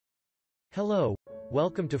Hello,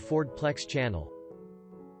 welcome to FordPlex channel.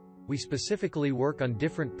 We specifically work on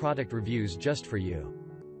different product reviews just for you.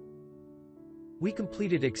 We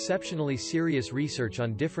completed exceptionally serious research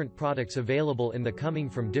on different products available in the coming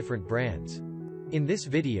from different brands. In this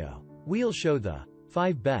video, we'll show the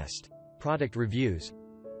 5 best product reviews.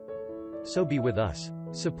 So be with us.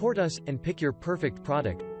 Support us and pick your perfect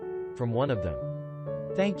product from one of them.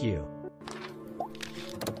 Thank you.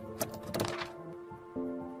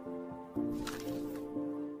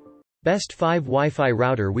 Best 5 Wi-Fi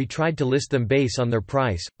router. We tried to list them based on their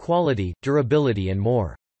price, quality, durability and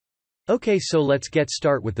more. Okay, so let's get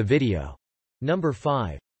start with the video. Number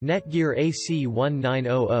 5. Netgear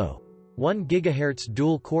AC1900. 1 GHz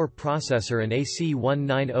dual-core processor and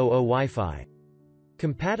AC1900 Wi-Fi.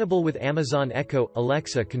 Compatible with Amazon Echo.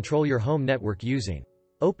 Alexa, control your home network using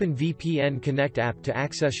OpenVPN Connect app to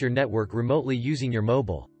access your network remotely using your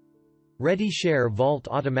mobile. Ready Share Vault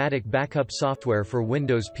automatic backup software for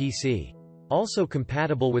Windows PC. Also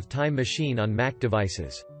compatible with Time Machine on Mac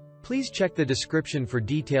devices. Please check the description for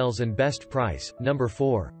details and best price. Number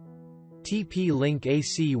 4. TP-Link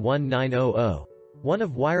AC1900. One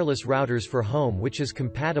of wireless routers for home which is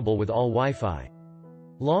compatible with all Wi-Fi.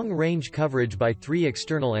 Long range coverage by 3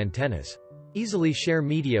 external antennas. Easily share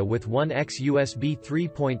media with 1x USB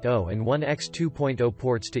 3.0 and 1x 2.0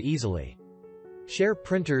 ports to easily share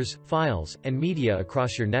printers, files, and media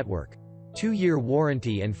across your network. 2-year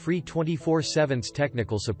warranty and free 24/7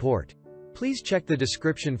 technical support. Please check the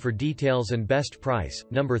description for details and best price.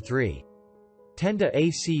 Number 3. Tenda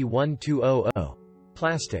AC1200.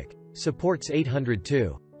 Plastic. Supports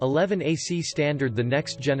 802.11 AC standard, the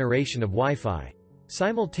next generation of Wi-Fi.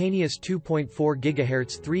 Simultaneous 2.4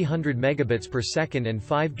 GHz 300 megabits per second and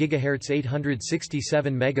 5 GHz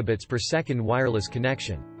 867 megabits per second wireless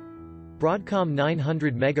connection. Broadcom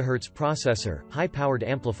 900 MHz processor, high-powered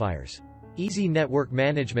amplifiers. Easy network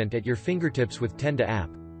management at your fingertips with Tenda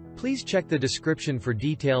app. Please check the description for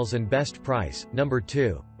details and best price. Number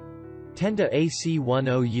 2. Tenda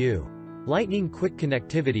AC10U. Lightning quick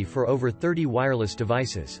connectivity for over 30 wireless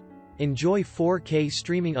devices. Enjoy 4K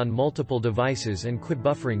streaming on multiple devices and quit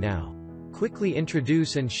buffering now. Quickly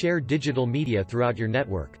introduce and share digital media throughout your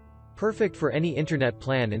network. Perfect for any internet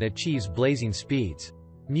plan and achieves blazing speeds.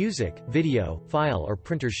 Music, video, file or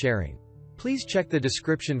printer sharing. Please check the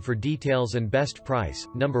description for details and best price.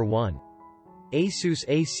 Number 1. Asus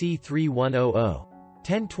AC3100.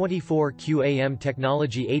 1024 QAM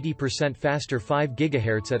technology, 80% faster, 5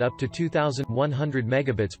 GHz at up to 2100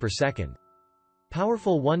 megabits per second.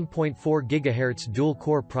 Powerful 1.4 GHz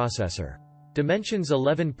dual-core processor. Dimensions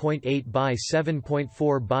 11.8 by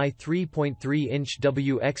 7.4 by 3.3 inch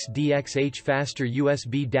WXDXH. Faster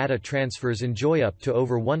USB data transfers. Enjoy up to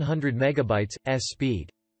over 100 megabytes speed.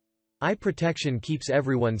 Eye protection keeps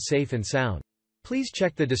everyone safe and sound. Please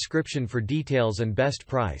check the description for details and best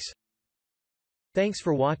price. Thanks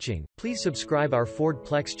for watching. Please subscribe our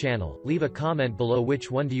FordPlex channel. Leave a comment below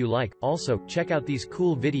which one do you like. Also, check out these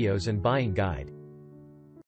cool videos and buying guide.